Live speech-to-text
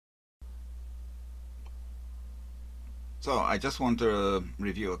So I just want to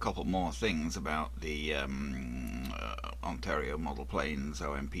review a couple more things about the Ontario Model Planes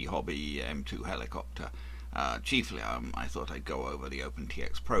OMP Hobby M2 helicopter. Chiefly, I thought I'd go over the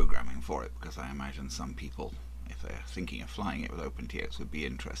OpenTX programming for it because I imagine some people, if they're thinking of flying it with OpenTX, would be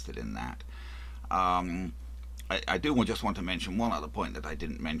interested in that. I do just want to mention one other point that I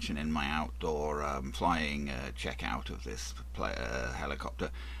didn't mention in my outdoor flying checkout of this helicopter.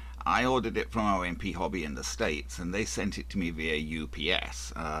 I ordered it from OMP Hobby in the States, and they sent it to me via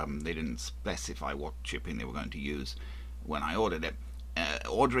UPS. They didn't specify what shipping they were going to use when I ordered it.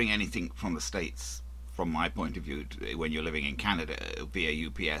 Ordering anything from the States, from my point of view, when you're living in Canada via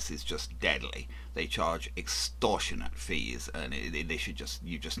UPS is just deadly. They charge extortionate fees, and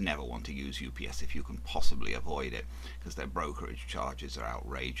you just never want to use UPS if you can possibly avoid it, because their brokerage charges are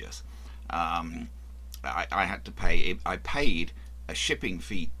outrageous. I had to pay. I paid a shipping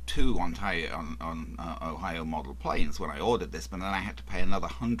fee to Ohio Model Planes when I ordered this, but then I had to pay another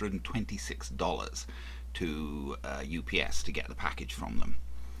 $126 to UPS to get the package from them.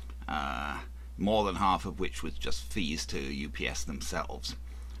 More than half of which was just fees to UPS themselves.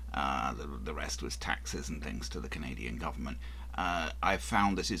 The rest was taxes and things to the Canadian government. I've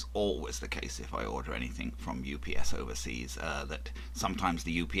found this is always the case if I order anything from UPS overseas, that sometimes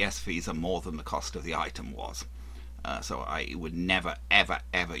the UPS fees are more than the cost of the item was. So I would never,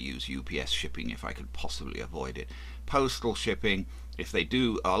 ever use UPS shipping if I could possibly avoid it. Postal shipping, if they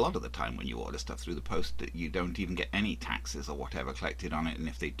do, a lot of the time when you order stuff through the post, you don't even get any taxes or whatever collected on it, and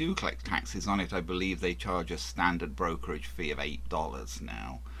if they do collect taxes on it, I believe they charge a standard brokerage fee of $8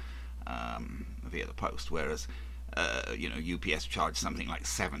 now via the post, whereas UPS charge something like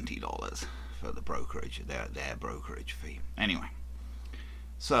 $70 for the brokerage, their brokerage fee. Anyway.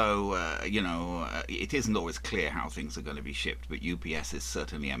 So, it isn't always clear how things are going to be shipped, but UPS is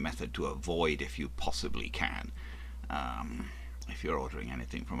certainly a method to avoid if you possibly can. If you're ordering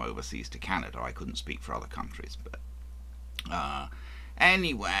anything from overseas to Canada, I couldn't speak for other countries, but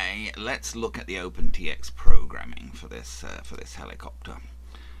anyway, let's look at the OpenTX programming for this helicopter.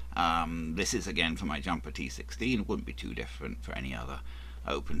 This is again for my Jumper T16. It wouldn't be too different for any other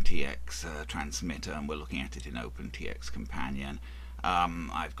OpenTX transmitter, and we're looking at it in OpenTX Companion.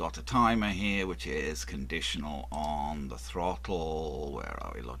 I've got a timer here which is conditional on the throttle. Where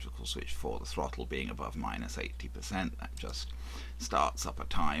are we? Logical switch 4, the throttle being above -80%. That just starts up a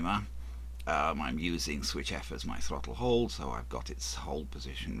timer. I'm using switch F as my throttle hold, so I've got its hold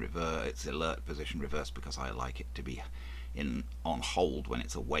position reverse, its alert position reversed, because I like it to be on hold when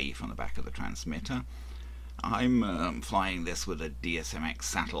it's away from the back of the transmitter. I'm flying this with a DSMX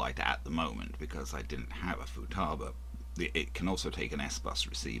satellite at the moment because I didn't have a Futaba. It can also take an SBUS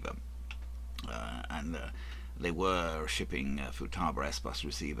receiver, and they were shipping Futaba SBUS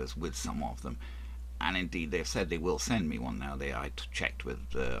receivers with some of them, and indeed they've said they will send me one now. I checked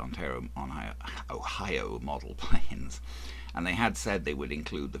with Ohio Model Planes, and they had said they would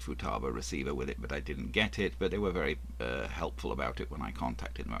include the Futaba receiver with it, but I didn't get it. But they were very helpful about it when I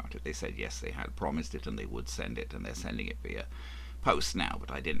contacted them about it. They said yes, they had promised it and they would send it, and they're sending it via post now,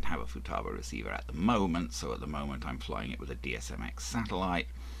 but I didn't have a Futaba receiver at the moment, so at the moment I'm flying it with a DSMX satellite.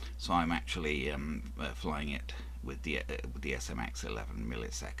 So I'm actually flying it with DSMX 11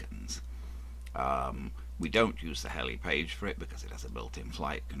 milliseconds. We don't use the Heli page for it because it has a built-in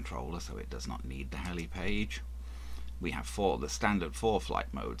flight controller, so it does not need the Heli page. We have the standard 4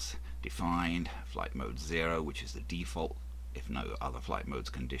 flight modes defined. Flight mode 0, which is the default if no other flight modes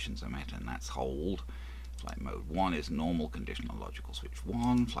conditions are met, and that's hold. Flight mode 1 is normal conditional logical switch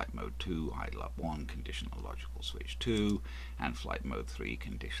 1, flight mode 2 idle up 1 conditional logical switch 2, and flight mode 3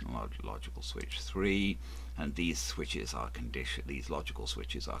 conditional logical switch 3. And these logical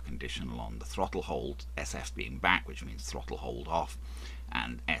switches are conditional on the throttle hold, SF being back, which means throttle hold off,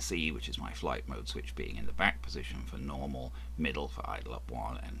 and SE, which is my flight mode switch, being in the back position for normal, middle for idle up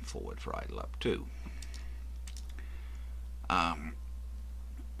 1, and forward for idle up 2.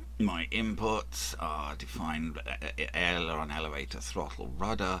 My inputs are defined aileron, elevator, throttle,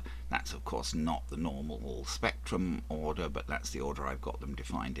 rudder. That's of course not the normal spectrum order, but that's the order I've got them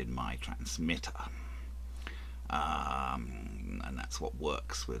defined in my transmitter. And that's what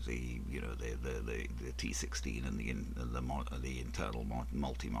works with the T16 and the internal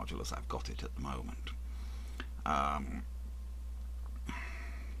multi-modulars I've got it at the moment.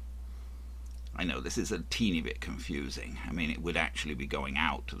 I know this is a teeny bit confusing. I mean, it would actually be going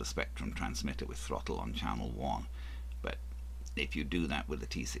out to the Spectrum transmitter with throttle on channel 1, but if you do that with the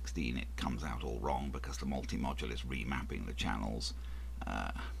T16 it comes out all wrong because the multi-module is remapping the channels.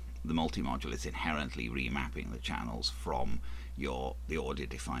 The multi-module is inherently remapping the channels from the order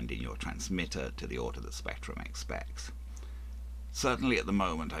defined in your transmitter to the order that Spectrum expects. Certainly at the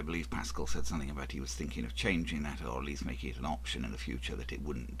moment, I believe Pascal said something about he was thinking of changing that, or at least making it an option in the future that it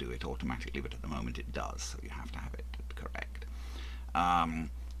wouldn't do it automatically, but at the moment it does, so you have to have it correct.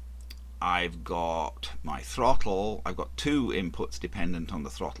 I've got my throttle. I've got two inputs dependent on the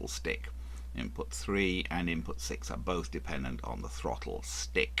throttle stick. Input 3 and input 6 are both dependent on the throttle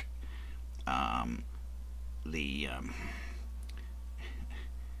stick. I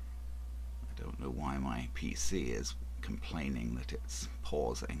don't know why my PC is complaining that it's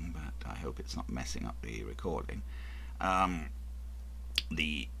pausing, but I hope it's not messing up the recording.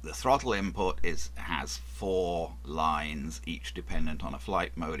 The throttle input has 4 lines, each dependent on a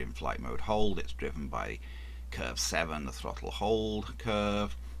flight mode. In flight mode hold, it's driven by curve 7, the throttle hold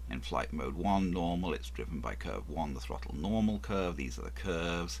curve. In flight mode 1 normal, it's driven by curve 1, the throttle normal curve. These are the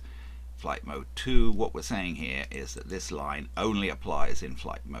curves. Flight mode 2, what we're saying here is that this line only applies in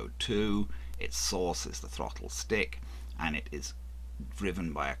flight mode 2. Its source is the throttle stick, and it is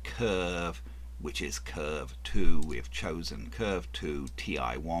driven by a curve which is curve 2. We have chosen curve 2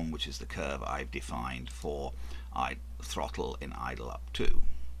 TI1, which is the curve I've defined for throttle in idle up 2.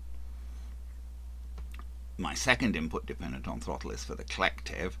 My second input dependent on throttle is for the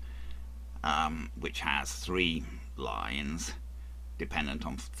collective, which has 3 lines dependent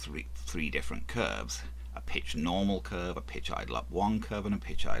on three different curves: a pitch normal curve, a pitch idle up 1 curve, and a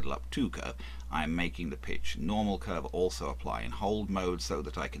pitch idle up 2 curve. I'm making the pitch normal curve also apply in hold mode so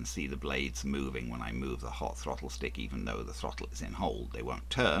that I can see the blades moving when I move the hot throttle stick, even though the throttle is in hold. They won't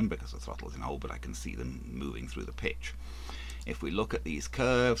turn because the throttle is in hold, but I can see them moving through the pitch. If we look at these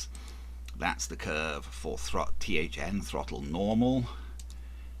curves, that's the curve for THN, throttle normal.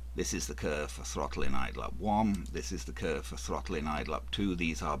 This is the curve for throttle in idle up 1. This is the curve for throttle in idle up 2.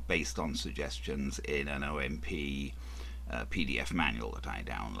 These are based on suggestions in an OMP PDF manual that I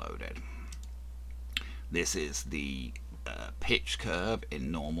downloaded. This is the pitch curve in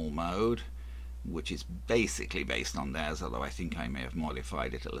normal mode, which is basically based on theirs, although I think I may have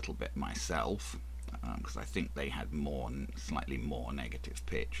modified it a little bit myself, because I think they had slightly more negative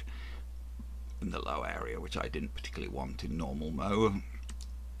pitch in the low area, which I didn't particularly want in normal mode.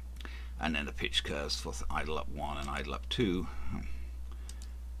 And then the pitch curves for idle up 1 and idle up 2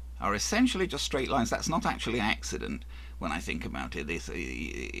 are essentially just straight lines. That's not actually an accident when I think about it.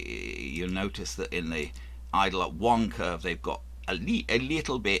 You'll notice that in the idle up 1 curve they've got a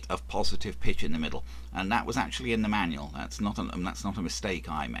little bit of positive pitch in the middle, and that was actually in the manual. That's not a mistake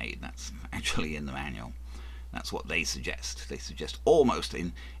I made. That's actually in the manual. That's what they suggest. They suggest almost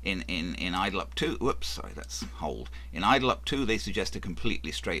in idle up 2. Whoops, sorry, that's hold. In idle up 2, they suggest a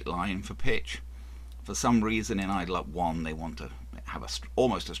completely straight line for pitch. For some reason, in idle up 1, they want to have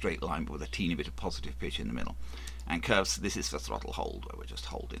almost a straight line, but with a teeny bit of positive pitch in the middle. And curves. This is for throttle hold, where we're just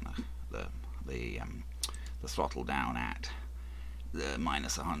holding the throttle down at the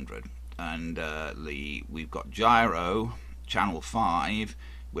minus 100. And we've got gyro channel 5.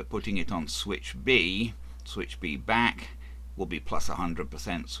 We're putting it on switch B. Switch B back will be plus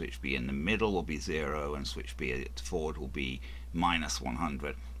 100%, switch B in the middle will be 0, and switch B forward will be minus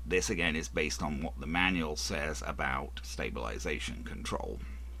 100. This again is based on what the manual says about stabilization control.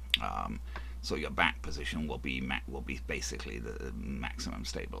 So your back position will be basically the maximum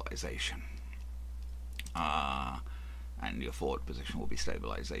stabilization, and your forward position will be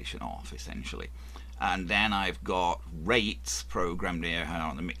stabilization off, essentially. And then I've got rates programmed here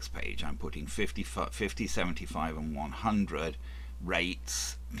on the mix page. I'm putting 50, 75, and 100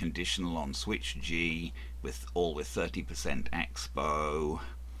 rates, conditional on switch G, with 30% expo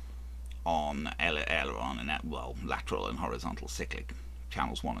on aileron and lateral and horizontal cyclic.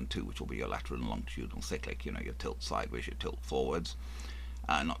 Channels 1 and 2, which will be your lateral and longitudinal cyclic, your tilt sideways, your tilt forwards.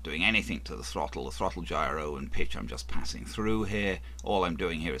 Not doing anything to the throttle gyro and pitch I'm just passing through here. All I'm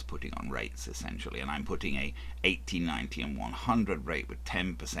doing here is putting on rates, essentially, and I'm putting a 80, 90 and 100 rate with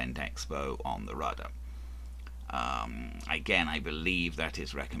 10% expo on the rudder. Again, I believe that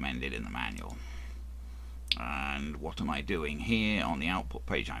is recommended in the manual. And what am I doing here on the output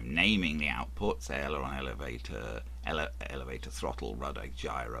page? I'm naming the outputs: aileron, elevator, throttle, rudder,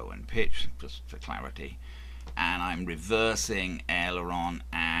 gyro and pitch, just for clarity. And I'm reversing aileron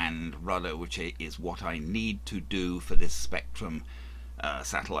and rudder, which is what I need to do for this Spectrum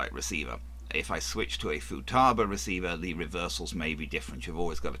satellite receiver. If I switch to a Futaba receiver, the reversals may be different. You've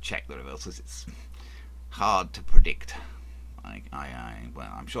always got to check the reversals. It's hard to predict.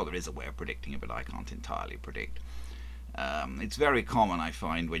 Well, I'm sure there is a way of predicting it, but I can't entirely predict. It's very common, I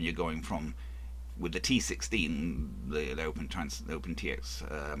find, when you're going from, with the T16, the OpenTX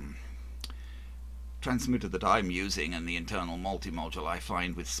transmitter that I'm using and the internal multi-module, I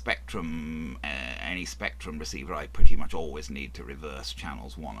find with Spectrum any Spectrum receiver, I pretty much always need to reverse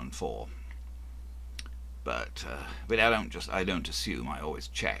channels 1 and 4. But I don't assume. I always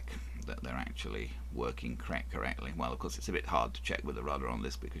check that they're actually working correctly. Well, of course, it's a bit hard to check with the rudder on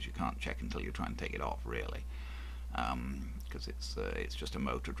this because you can't check until you try and take it off, really, because it's just a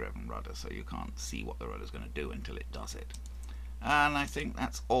motor-driven rudder, so you can't see what the rudder's going to do until it does it. And I think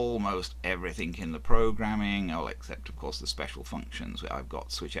that's almost everything in the programming, except of course the special functions. I've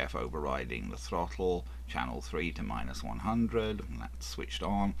got switch F overriding the throttle, channel 3 to -100, and that's switched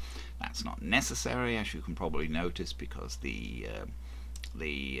on. That's not necessary, as you can probably notice, because we're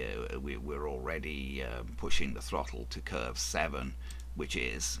already pushing the throttle to curve 7,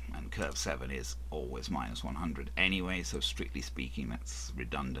 and curve 7 is always -100 anyway, so strictly speaking that's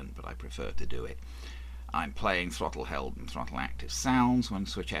redundant, but I prefer to do it. I'm playing throttle held and throttle active sounds when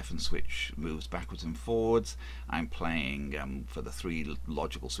switch F and switch moves backwards and forwards. I'm playing, for the 3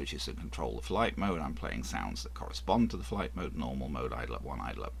 logical switches that control the flight mode, I'm playing sounds that correspond to the flight mode: normal mode, idle up 1,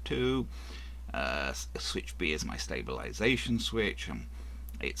 idle up 2. Switch B is my stabilization switch.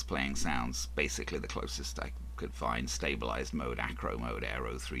 It's playing sounds basically the closest I could find: stabilized mode, acro mode,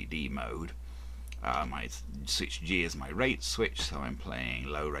 aero 3D mode. My switch G is my rate switch, so I'm playing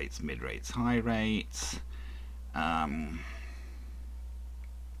low rates, mid rates, high rates.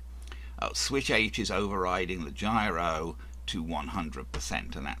 Switch H is overriding the gyro to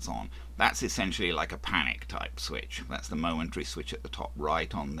 100%, and that's on. That's essentially like a panic type switch. That's the momentary switch at the top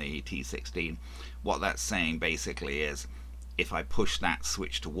right on the T16. What that's saying basically is, if I push that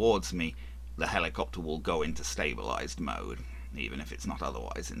switch towards me, the helicopter will go into stabilized mode, even if it's not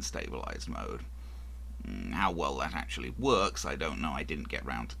otherwise in stabilized mode. How well that actually works, I don't know. I didn't get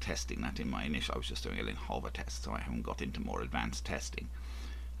round to testing that in my initial. I was just doing it in hover tests, so I haven't got into more advanced testing.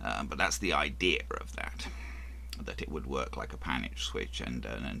 But that's the idea of that it would work like a panic switch and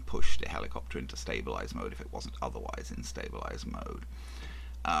push the helicopter into stabilized mode if it wasn't otherwise in stabilized mode.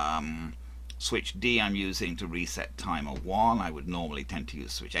 Switch D I'm using to reset timer 1. I would normally tend to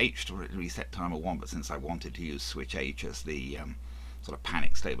use switch H to reset timer 1, but since I wanted to use switch H as the sort of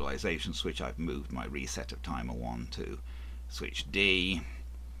panic stabilization switch, I've moved my reset of timer 1 to switch D,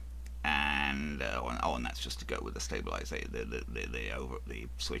 and and that's just to go with the stabilization, the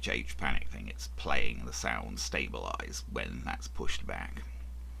switch H panic thing. It's playing the sound stabilize when that's pushed back.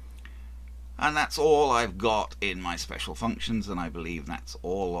 And that's all I've got in my special functions, and I believe that's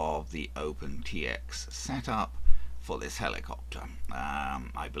all of the OpenTX setup for this helicopter.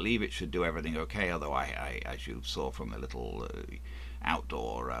 I believe it should do everything okay, although I as you saw from the little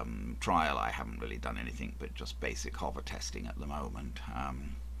outdoor trial, I haven't really done anything but just basic hover testing at the moment.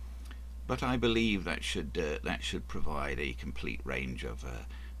 But I believe that should provide a complete range of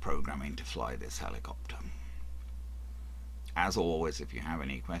programming to fly this helicopter. As always, if you have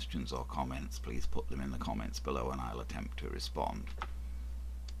any questions or comments, please put them in the comments below and I'll attempt to respond.